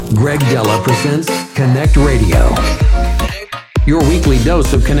Greg Dela presents CONNCT Radio, your weekly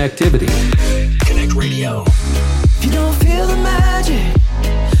dose of connectivity. CONNCT Radio. If you don't feel the magic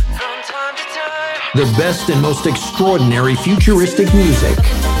from time to time, The best and most extraordinary futuristic music.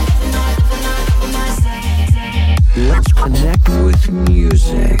 Let's connect with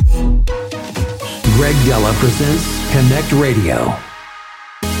music. Greg Dela presents CONNCT Radio,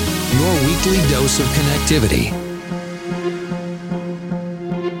 your weekly dose of connectivity.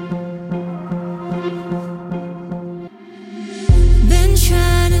 Been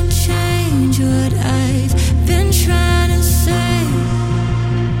trying to change what I've been trying to say.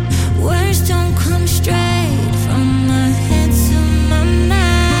 Words don't come straight from my head to my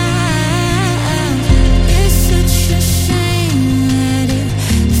mouth. It's such a shame that it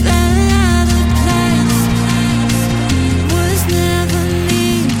fell out of place. Was never me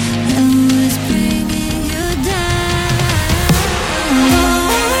that was bringing you down.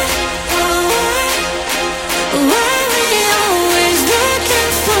 Why we always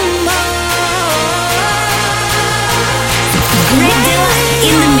looking for more? Greg Dela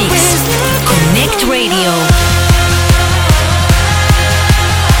in the mix. CONNCT Radio.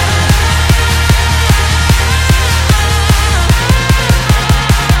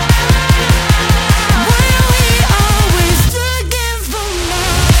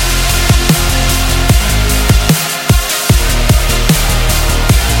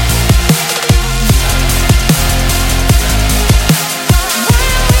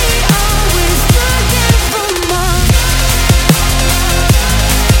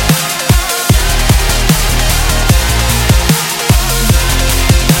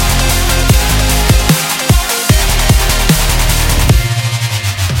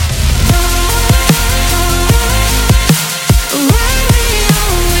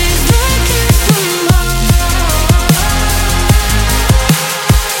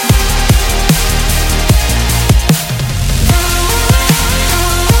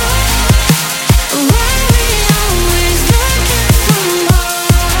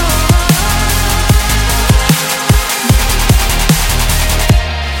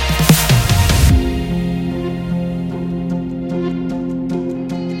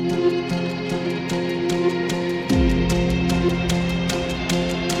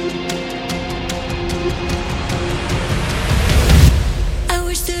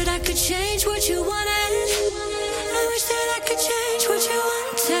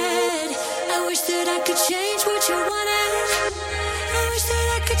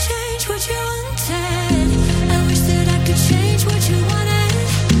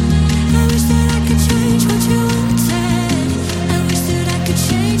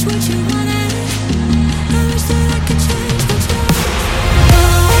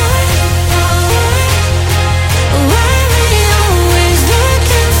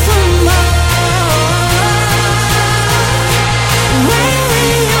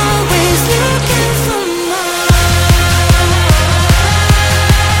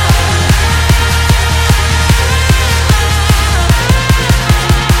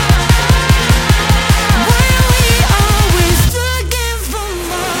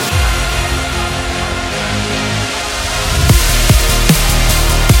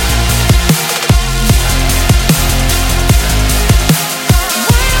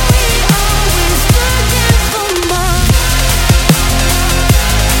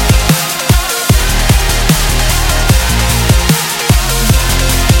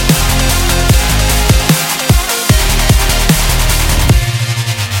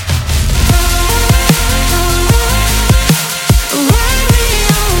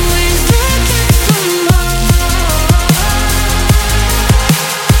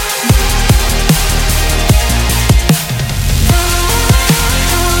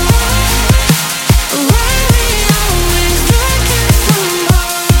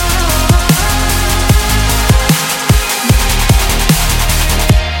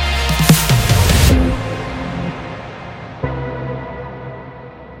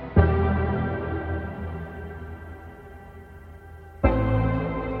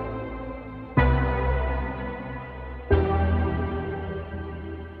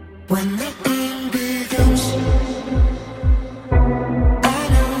 when the end begins, I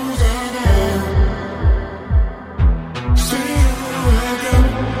know that I'll see you again.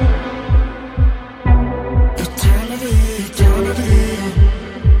 Eternity, eternity,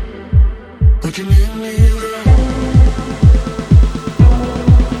 would you leave me there?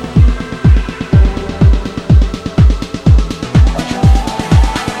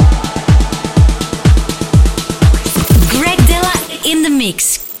 In the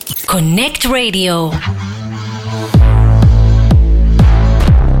mix, CONNCT Radio.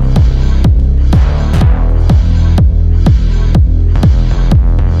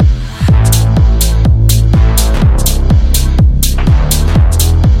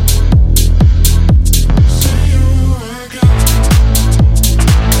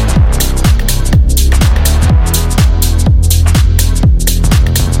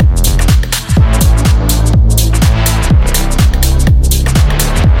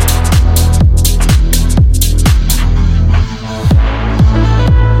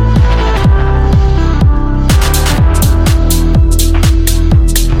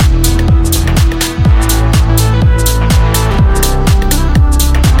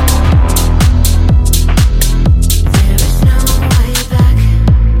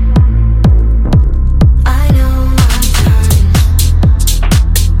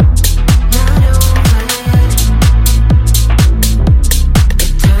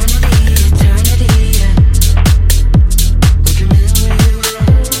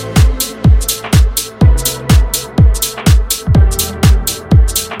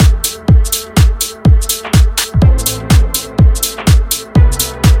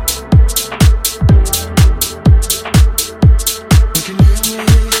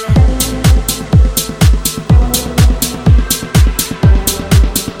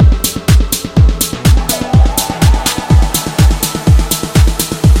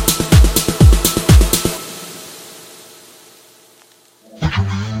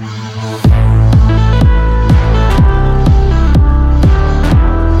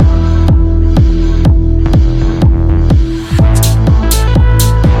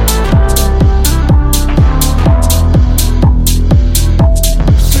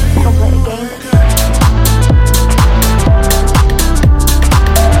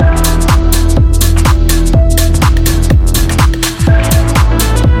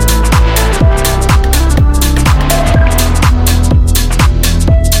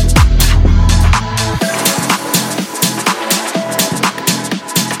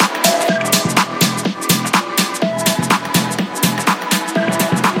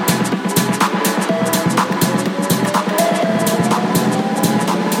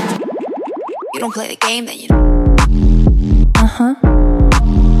 don't play the game, then you don't.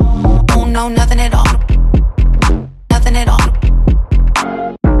 Oh no, nothing at all. Nothing at all.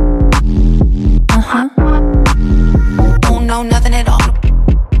 Oh no, nothing at all.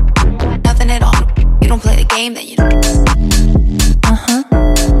 Nothing at all. You don't play the game, then you don't.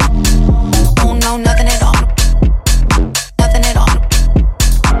 Oh no, nothing at all. Nothing at all.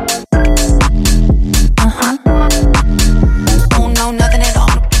 Oh no, nothing at all.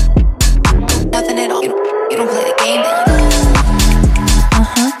 Nothing at all. You don't play the game, then you don't.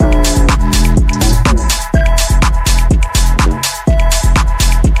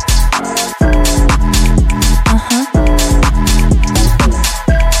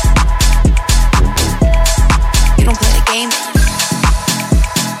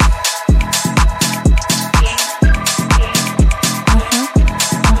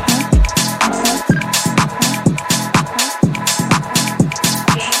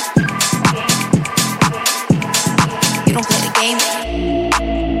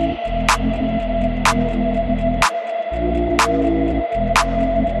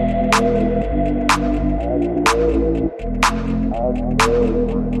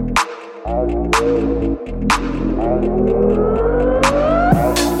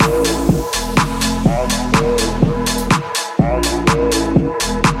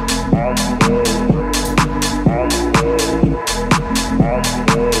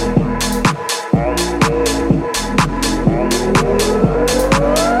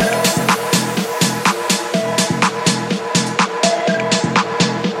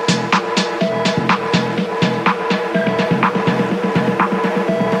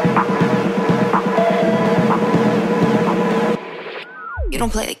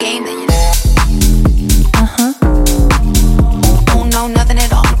 Don't play the game, then you know. Oh no, nothing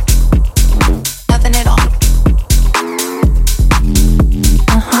at all. Nothing at all.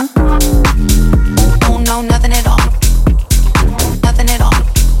 Oh no, nothing at all. Nothing at all.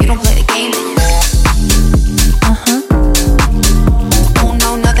 You don't play the game, then you know. Oh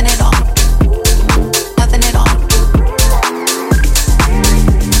no, nothing at all. Nothing at all.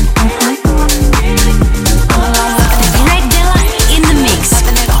 In the mix.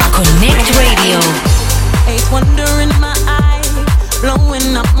 Connect Radio. Ace wonder in my eye,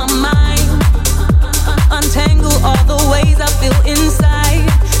 blowing up my mind. Untangle all the ways I feel inside,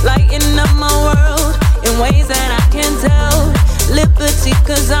 lighting up my world in ways that I can't tell. Liberty,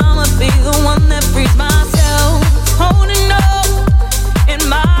 cause I'ma be the one that frees myself. Holding up in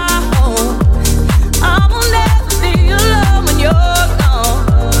my home, I will never be alone when you're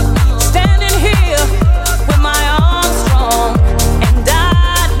gone. Standing here with my arms strong, and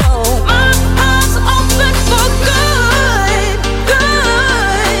I know my heart's open for good,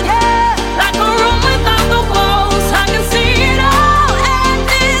 good, yeah. Like a room without the walls, I can see it all, and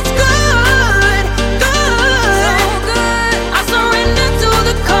it's good, good, so good. I surrender to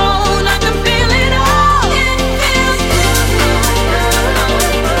the cold, I can feel it all. It feels good.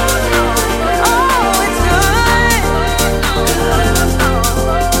 Oh, it's good.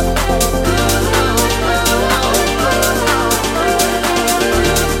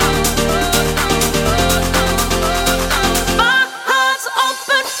 My heart's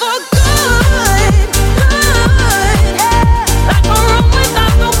open for good, good, yeah. Like a room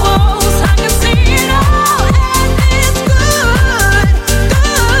without the walls, I can see it all, and it's good,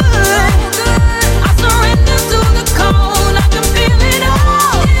 good, good. I surrender to the cold, I can feel it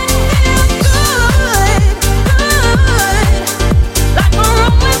all. It feels good, good. Like a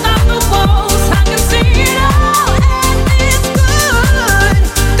room without the walls, I can see it all, and it's good,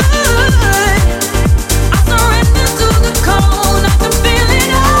 good. I surrender to the cold, I can feel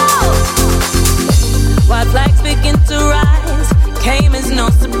it all. White flags begin to rise, came as no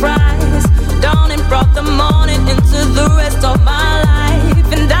surprise. Dawning brought the morning into the rest of my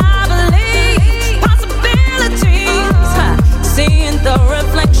life, and I believe possibilities. Seeing the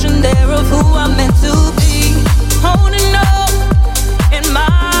reflection there of who I'm meant to be. Holding up in my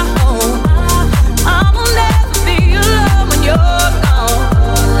home, I will never be alone when you're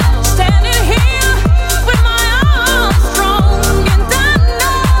gone. Standing here with my arms strong, and I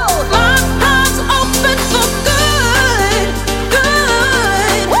know my heart's open for good,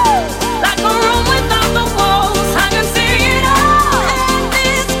 good. Like a room without the walls, I can see it all.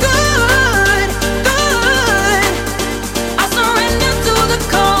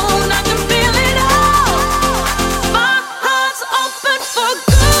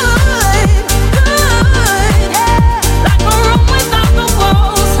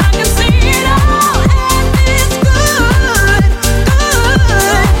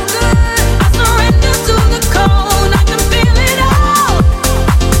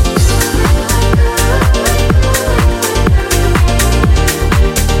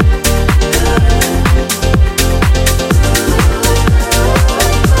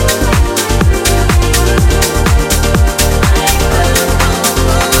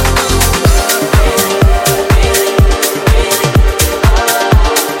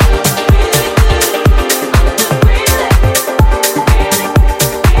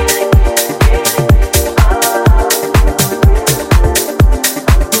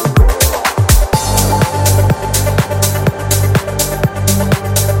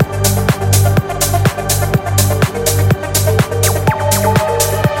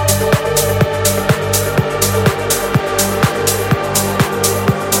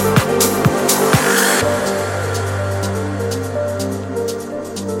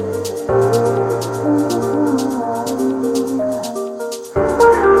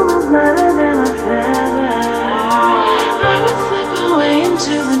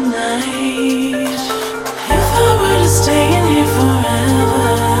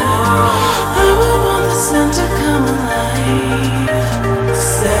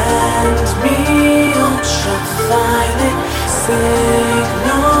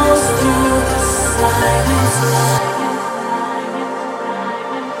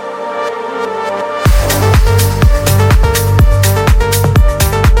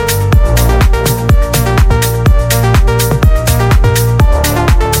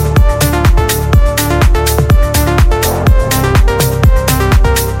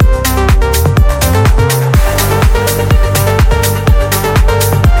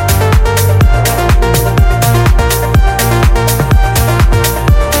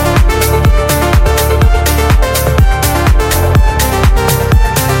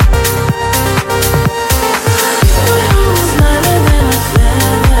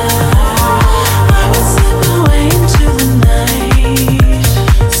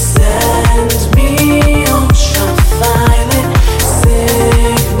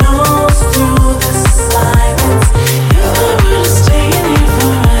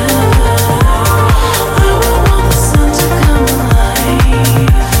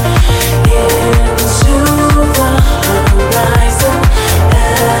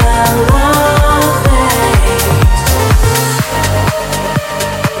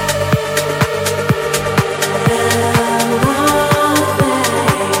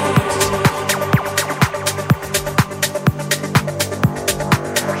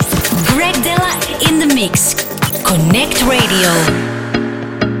 mix. Connect Radio.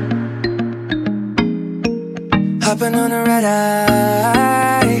 Hopping on a red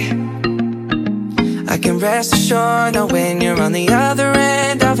eye, I can rest assured knowing you're on the other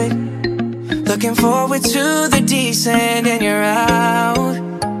end of it. Looking forward to the descent and you're out.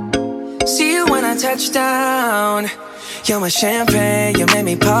 See you when I touch down. You're my champagne, you made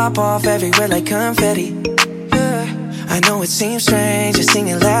me pop off everywhere like confetti. Yeah. I know it seems strange, I seen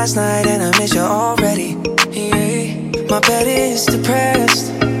it last night and I miss you already. Yeah. My bed is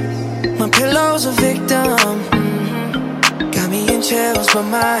depressed, my pillow's a victim. Got me in chills, but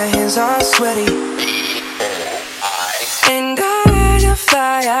my hands are sweaty. And I had to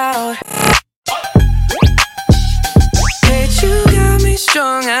fly out. Hate you got me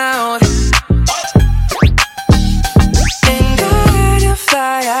strung out. And I had to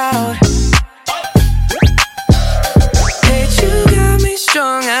fly out. Hate you got me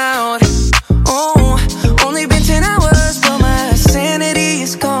strung out. Oh, only been 10 hours, but my sanity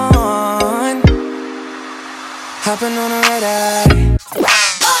is gone. Hopping on a red eye.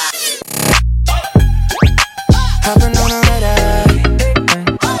 Hopping on a red eye.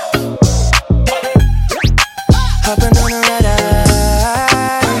 Hopping on a red eye.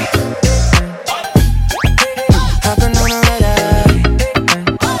 Hopping on a red eye.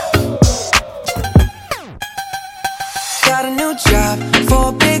 Got a new job for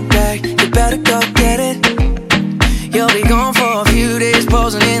a big bag, you better go get it. You'll be gone for a few days,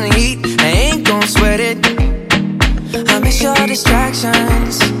 posing in the heat, I ain't gon' sweat it. I miss your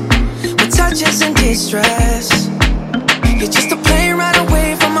distractions, with touches and distress. You're just a plane right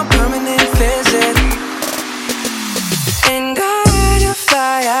away from a permanent visit. And I had to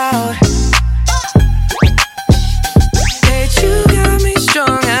fly out. Hate you got me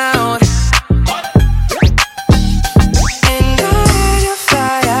strung out. And I had to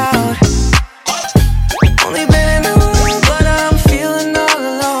fly out. Only been alone, but I'm feeling all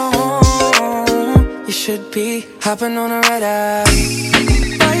alone. You should be hopping on a red eye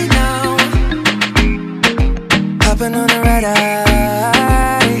right now. Hopping on a red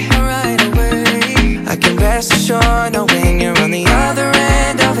eye right away. I can rest assured knowing you're on the other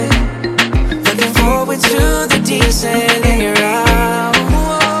end of it. Looking forward to the descent and you're out.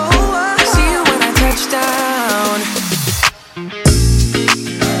 See you when I touch down.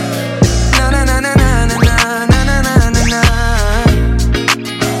 Na na na na na na na na na na na na.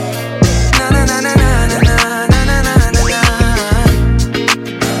 Na na na na na na na na na na na.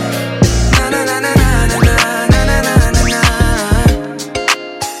 Na na na na na na na.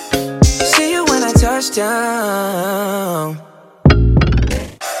 See you when I touch down.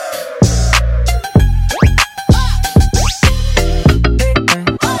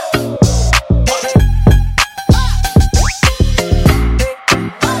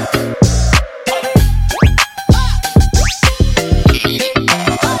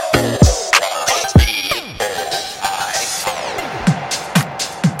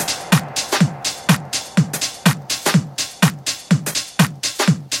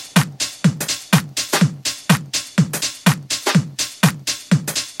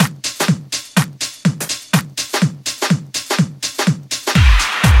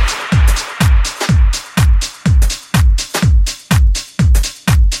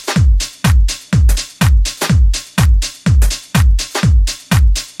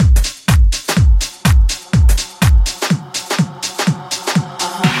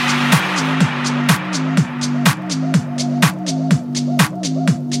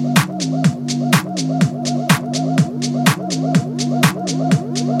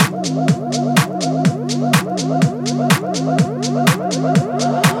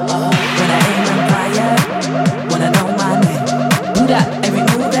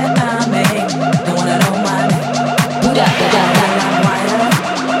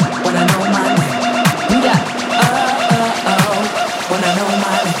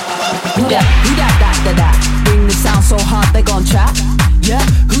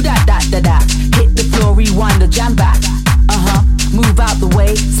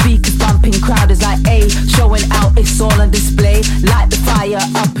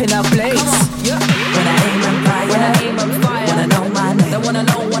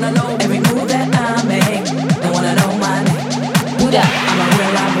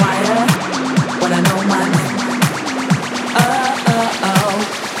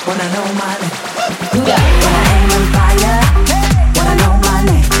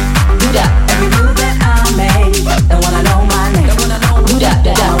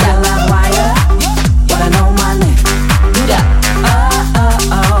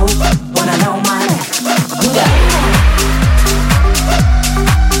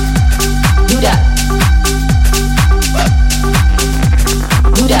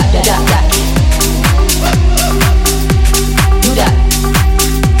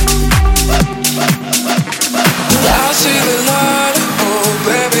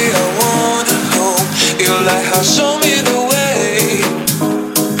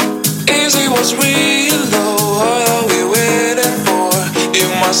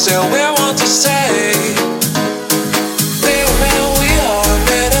 I still will want to stay. Baby, man, we are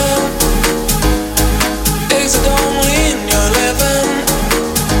better. Eggs that don't in your living.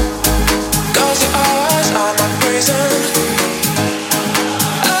 'Cause your eyes are my prison.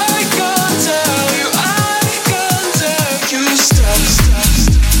 I can't tell you, stop.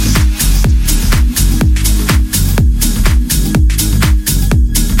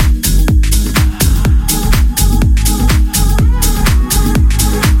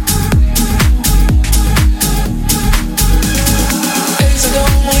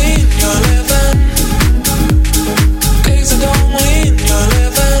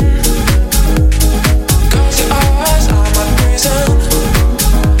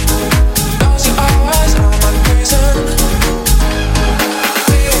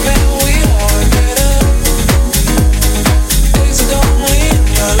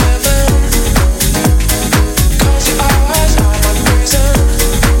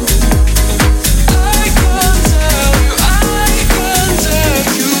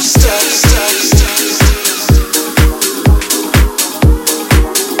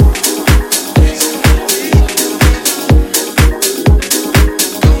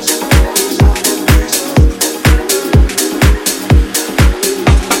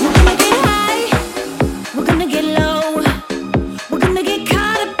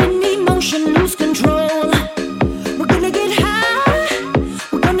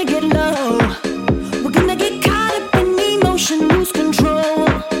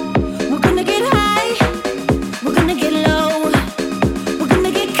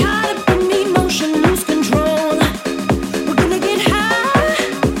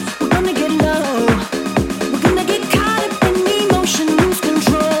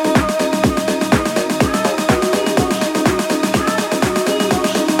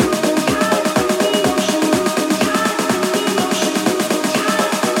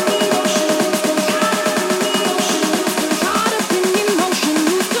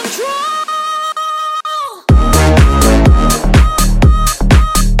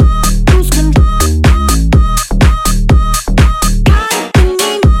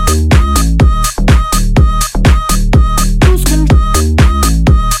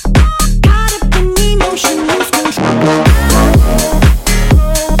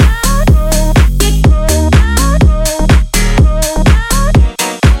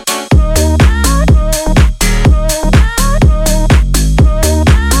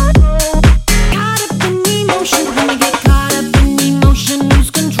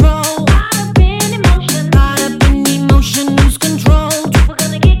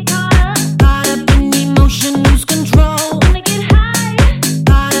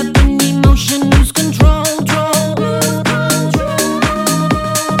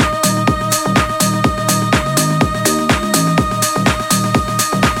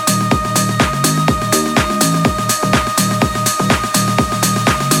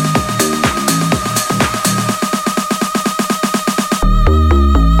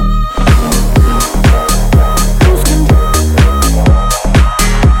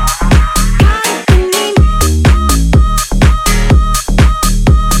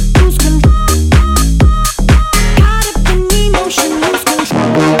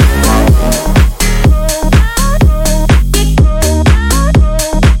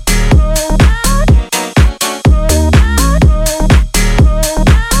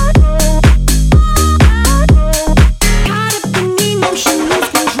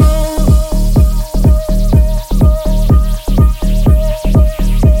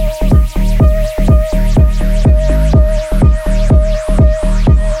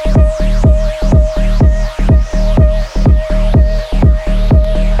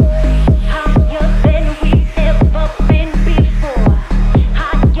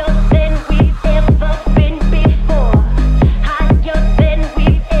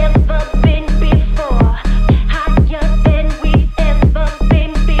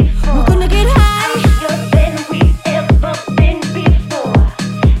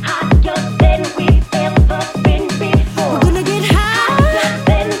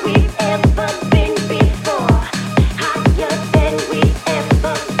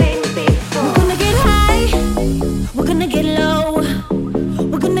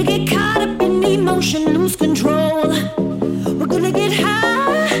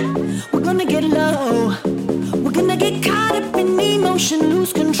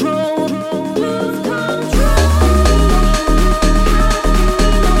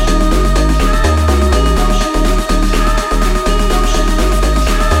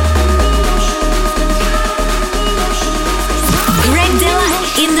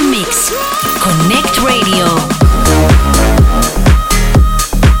 CONNCT Radio.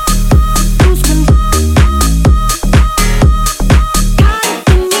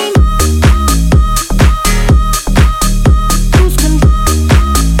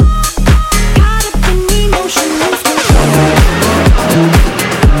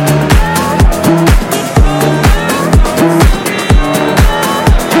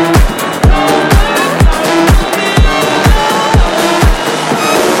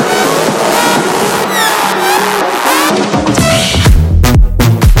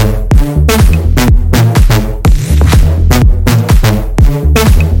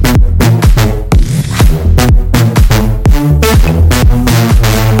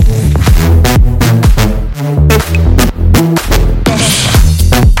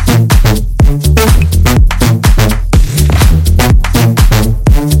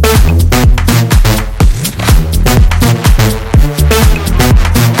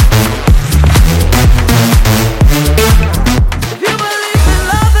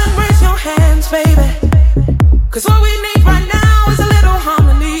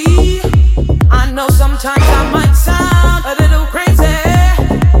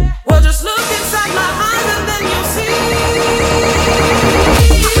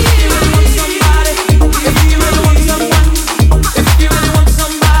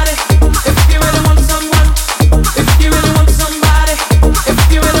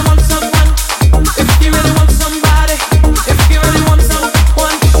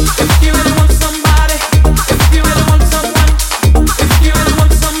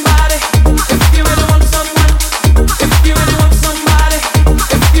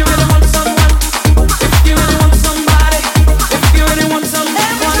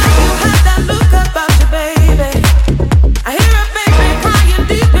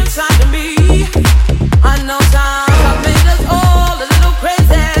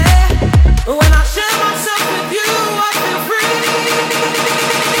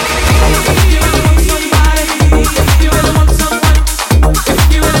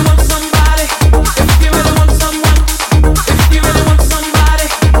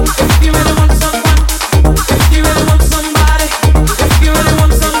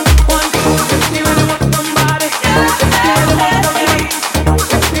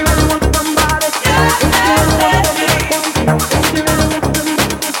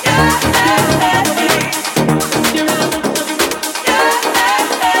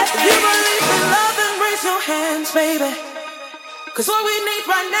 'Cause what we need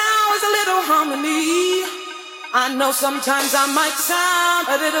right now is a little harmony. I know sometimes I might sound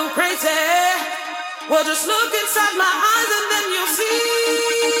a little crazy. Well, just look inside my eyes and then you'll see.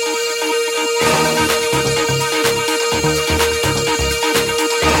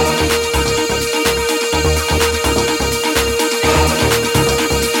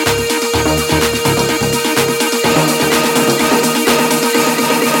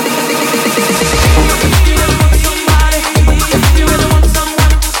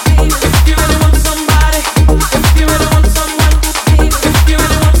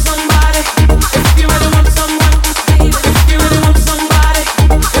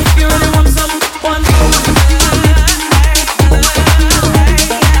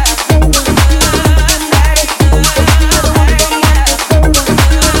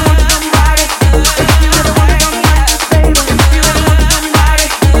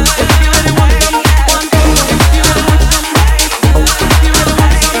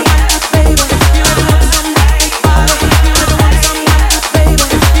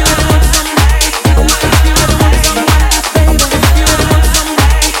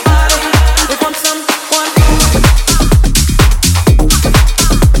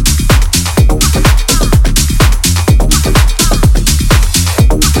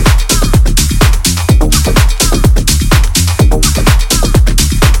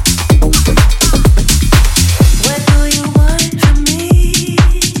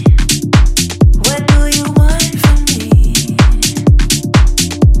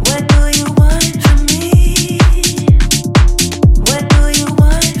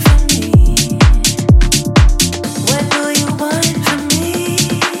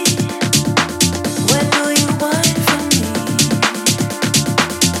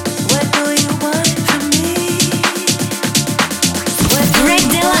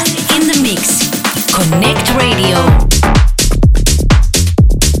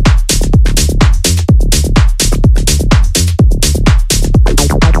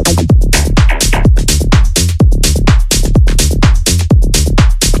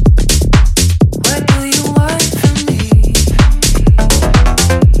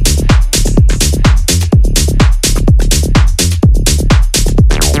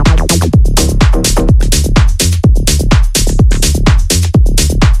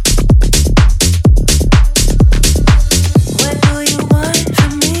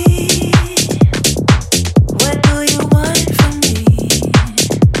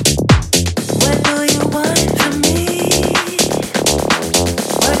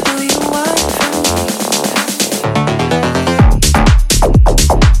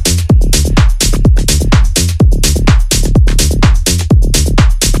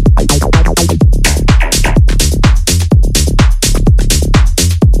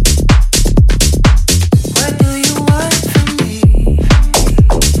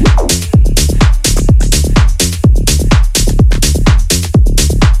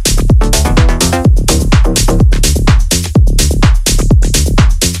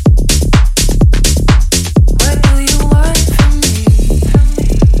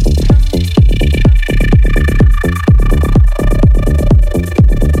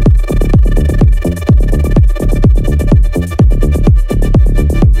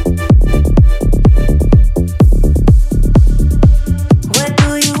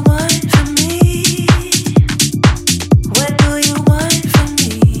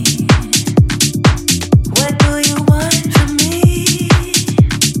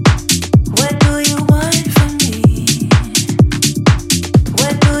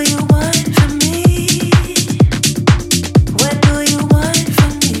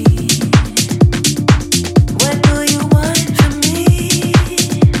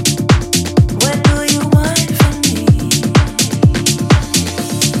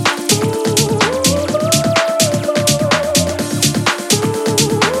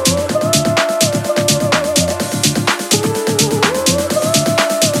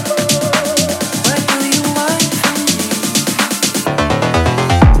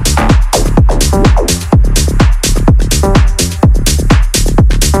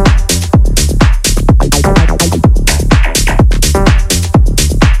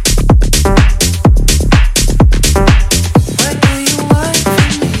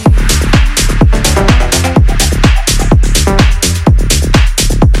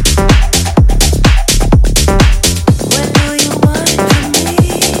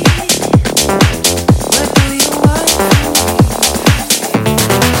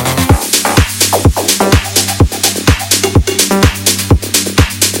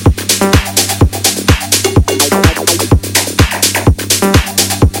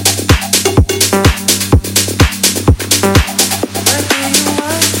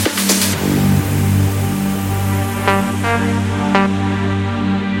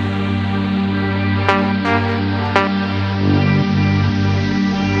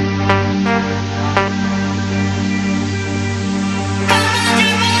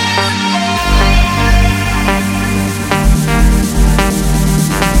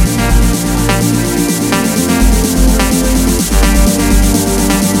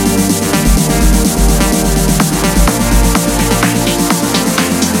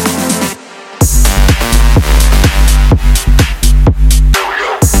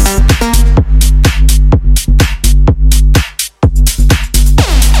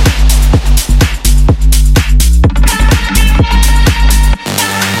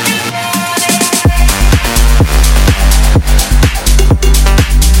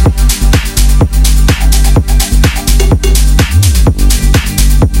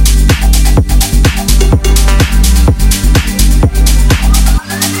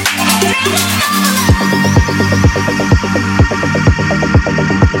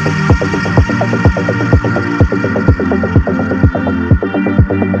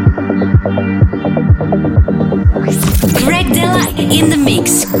 in the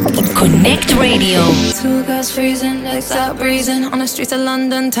mix. Connect Radio. Two girls freezing, legs out breezing on the streets of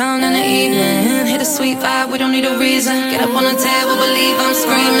London town in the evening. Hit a sweet vibe, we don't need a reason. Get up on the table, believe I'm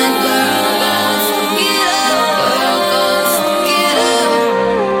screaming. Girl, fuck it up. Girl, fuck it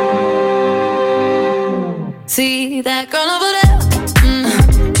up. See that girl over there?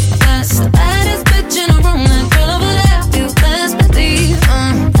 That's the baddest bitch in the room. That girl over there, you best believe.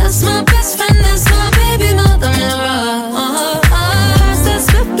 That's my best friend, that's my baby mother, Miraa.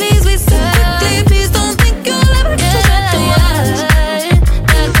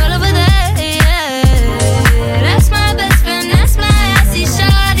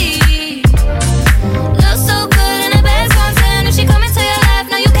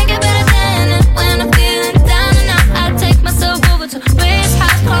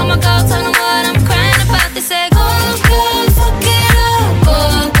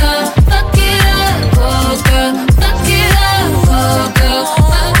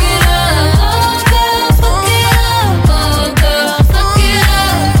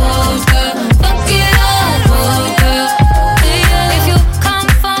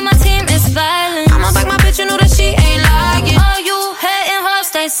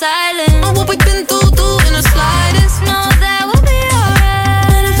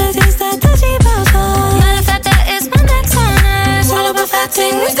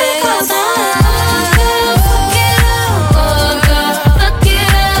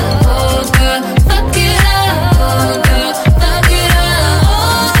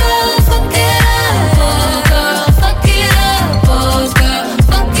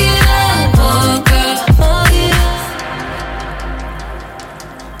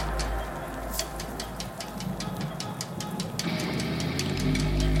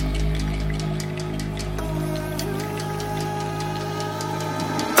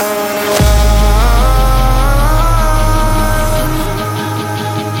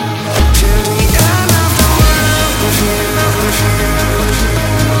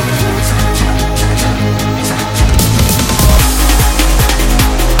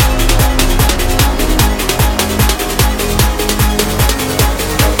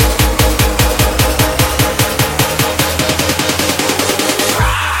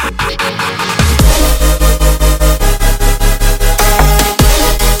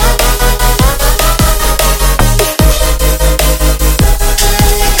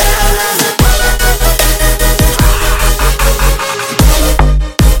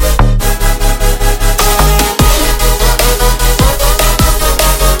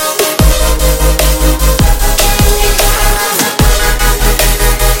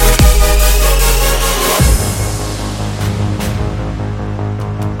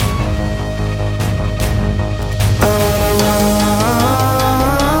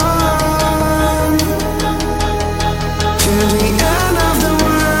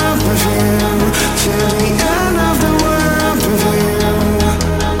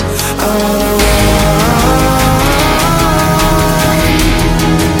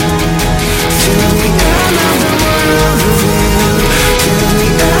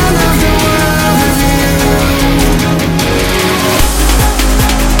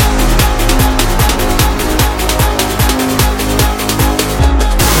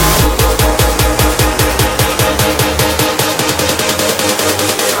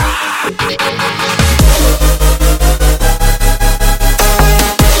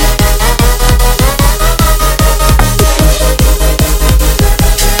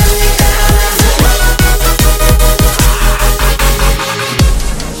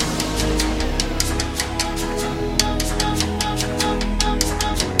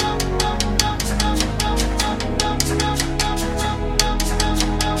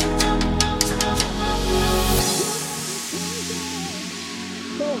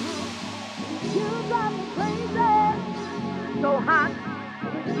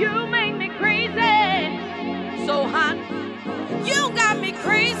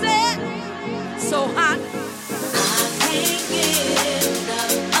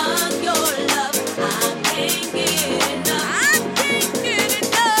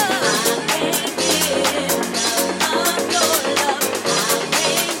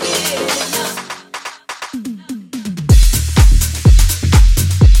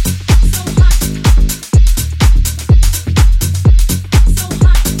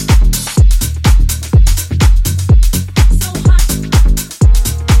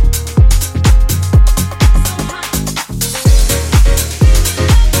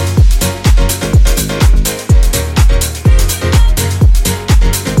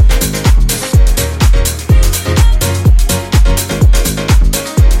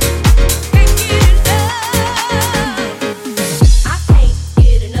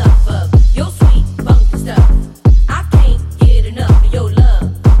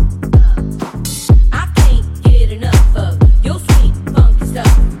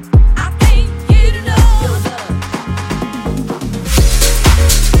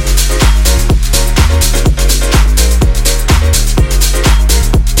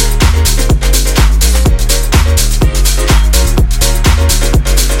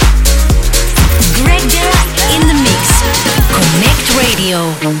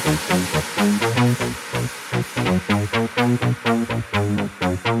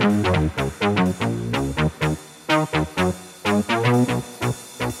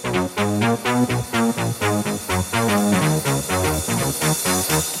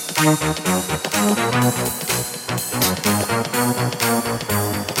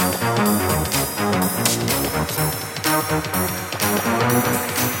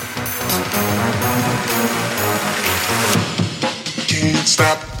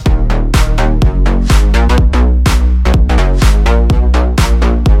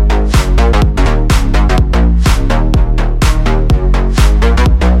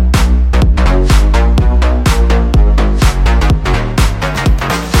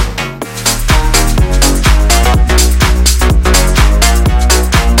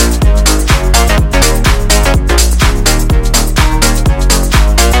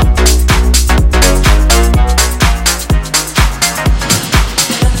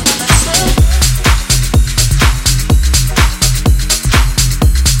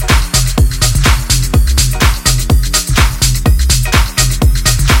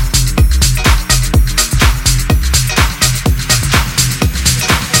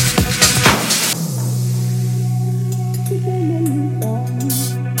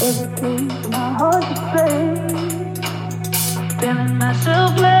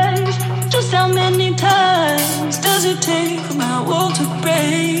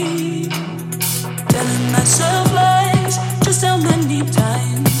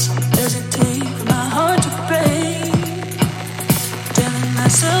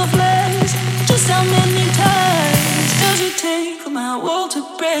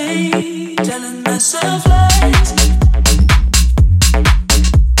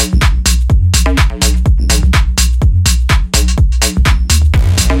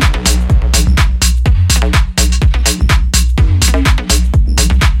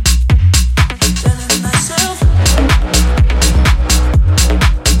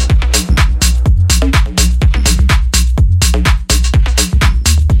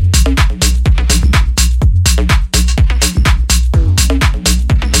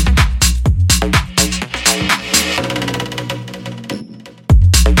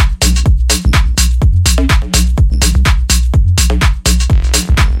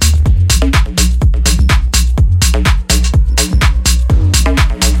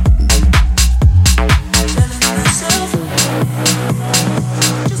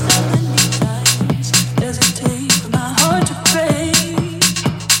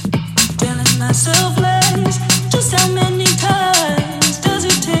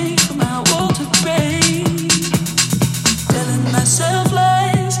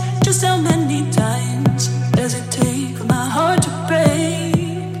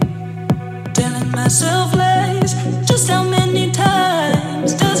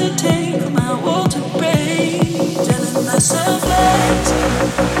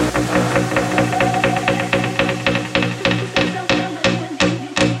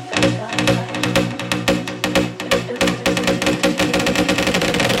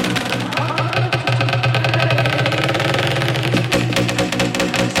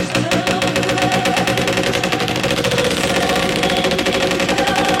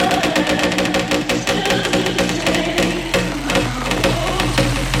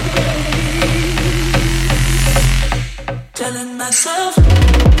 Telling myself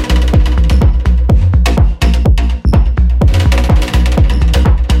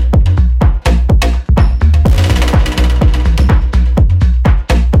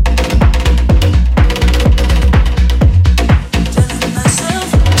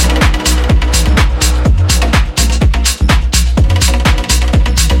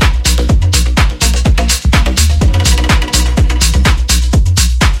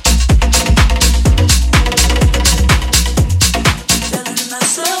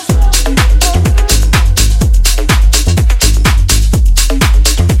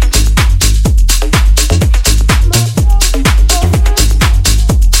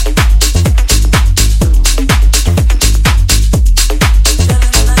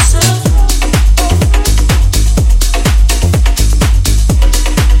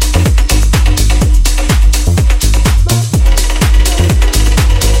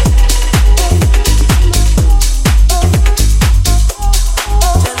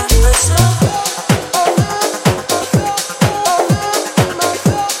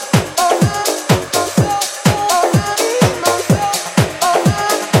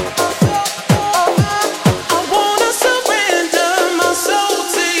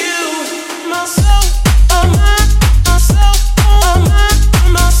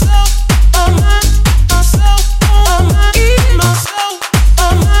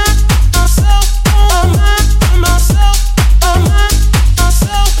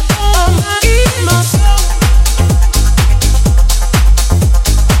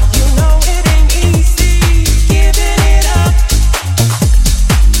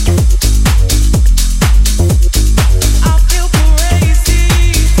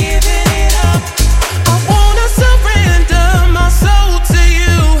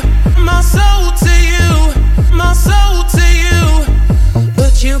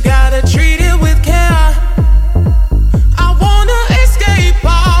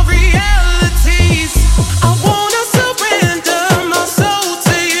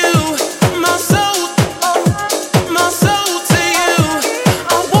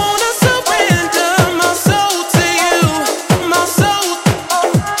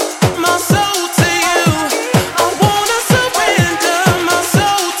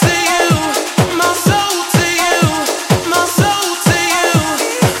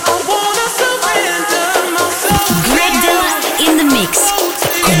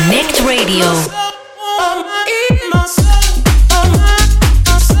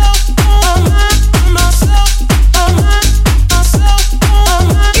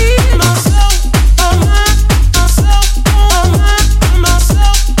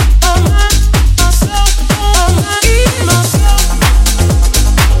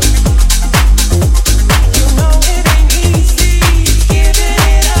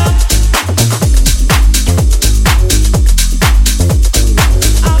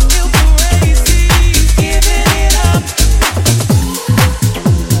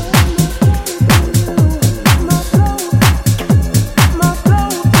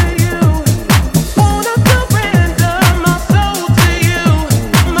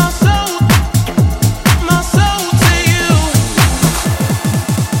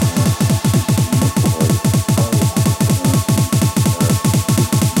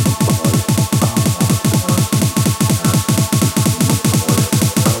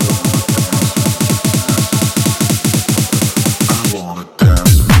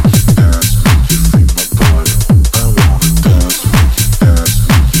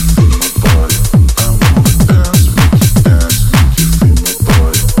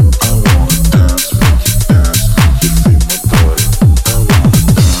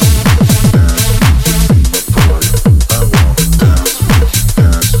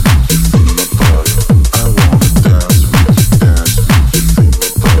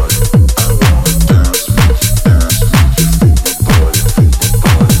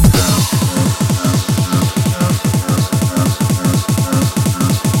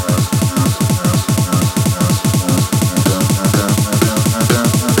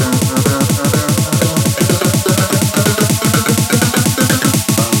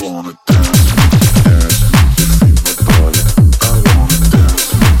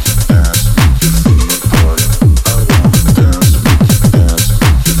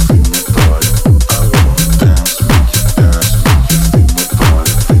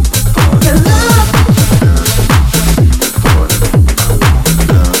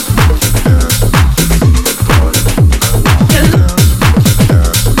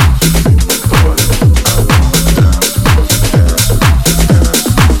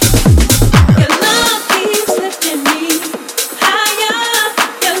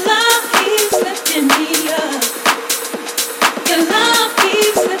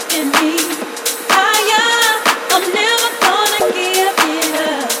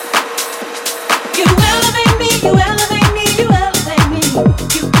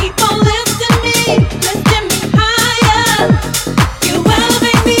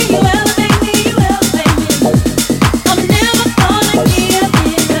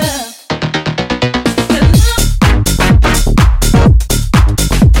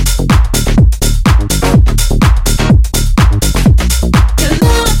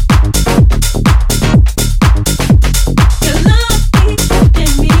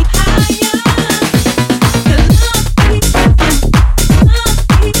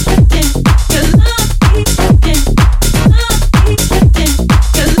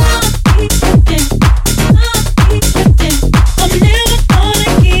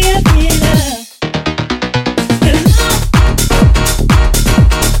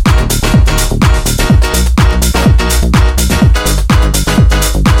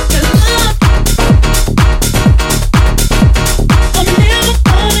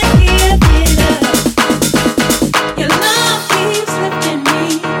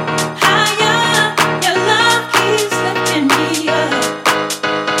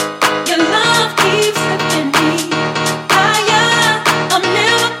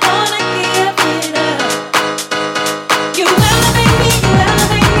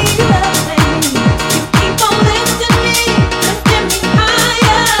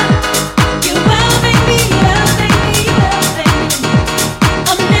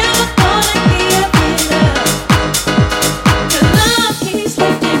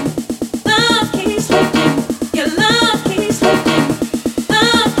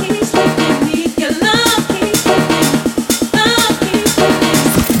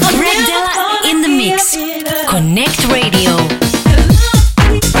Connect Radio.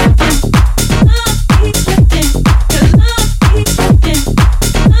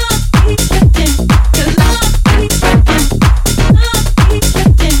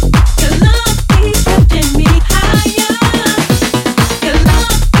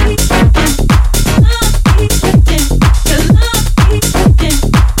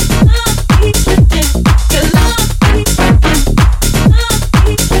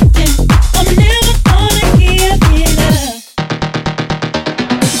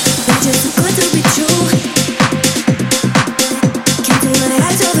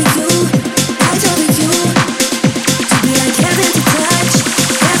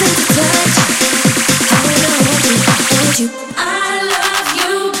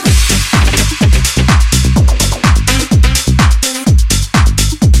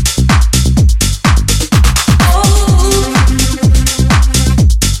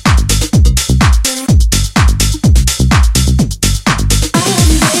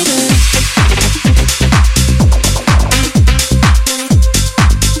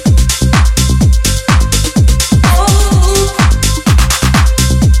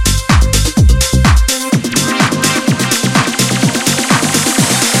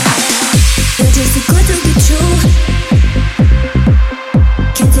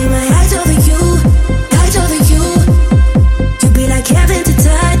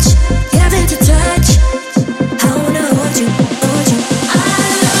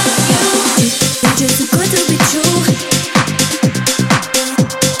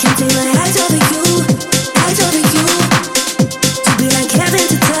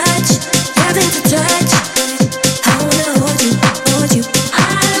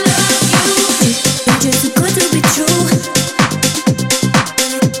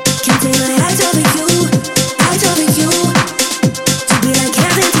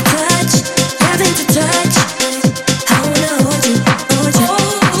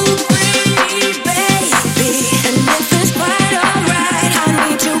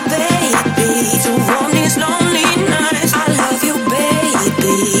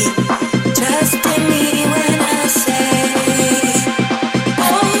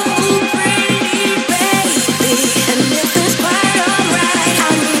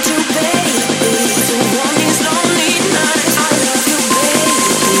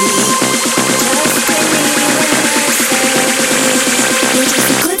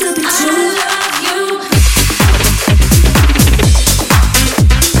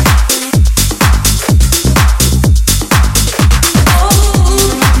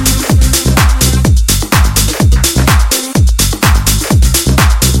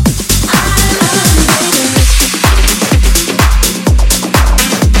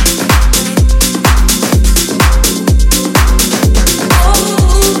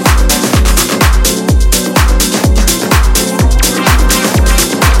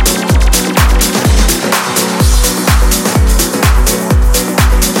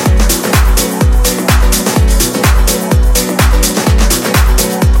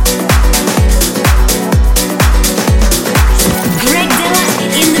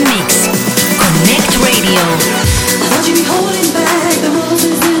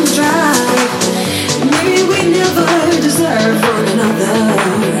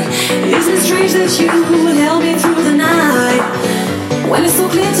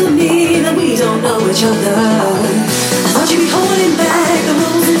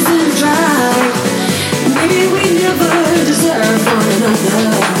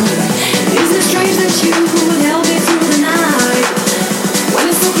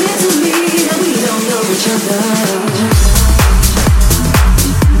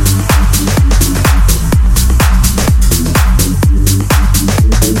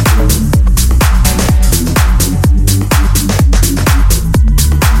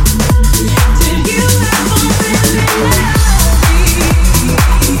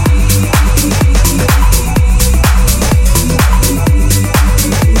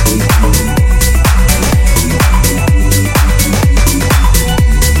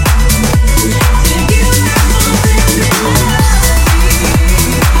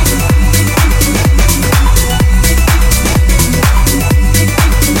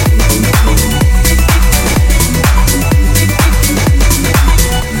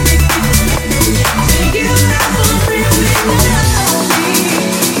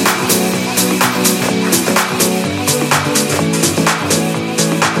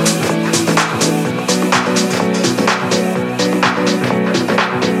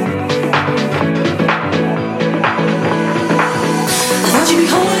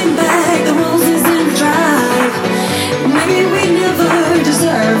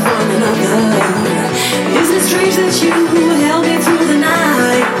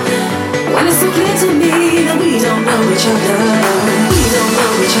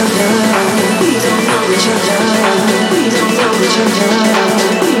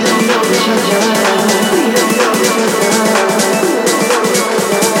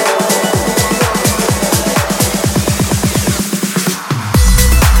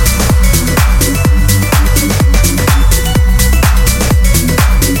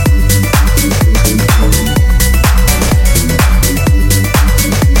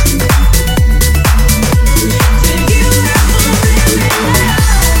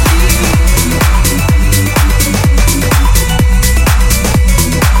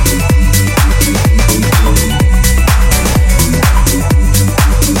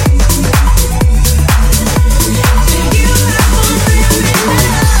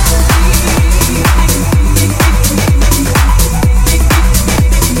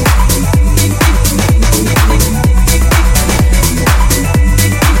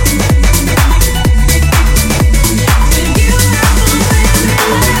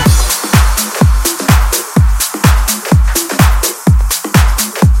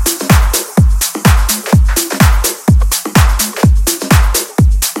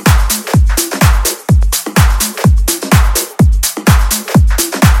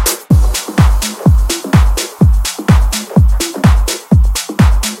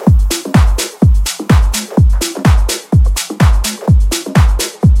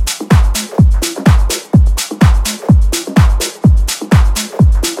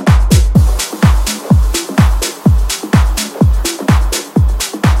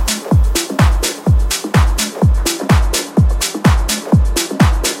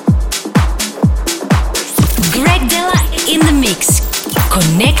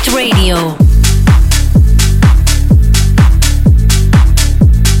 CONNCT Radio.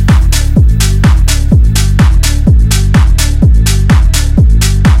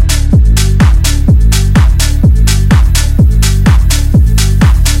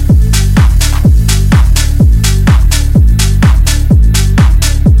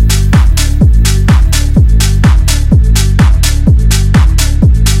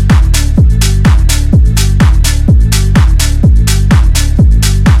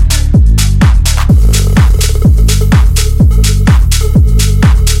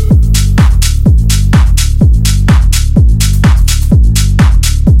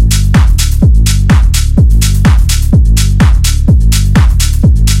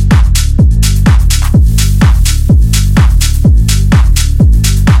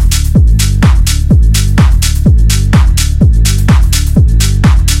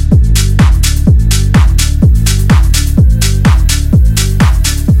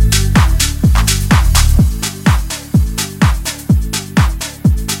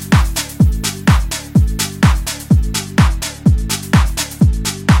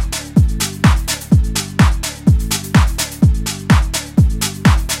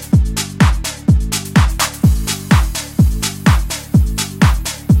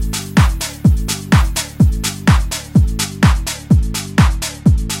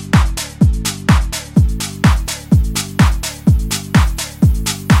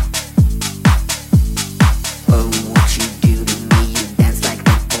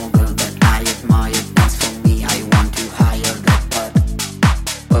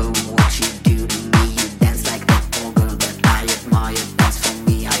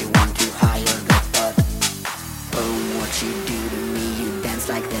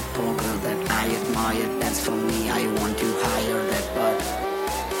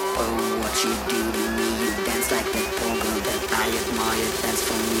 Dance like that poor girl that I admire. Dance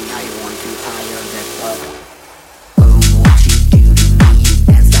for me, I want to hire that butt.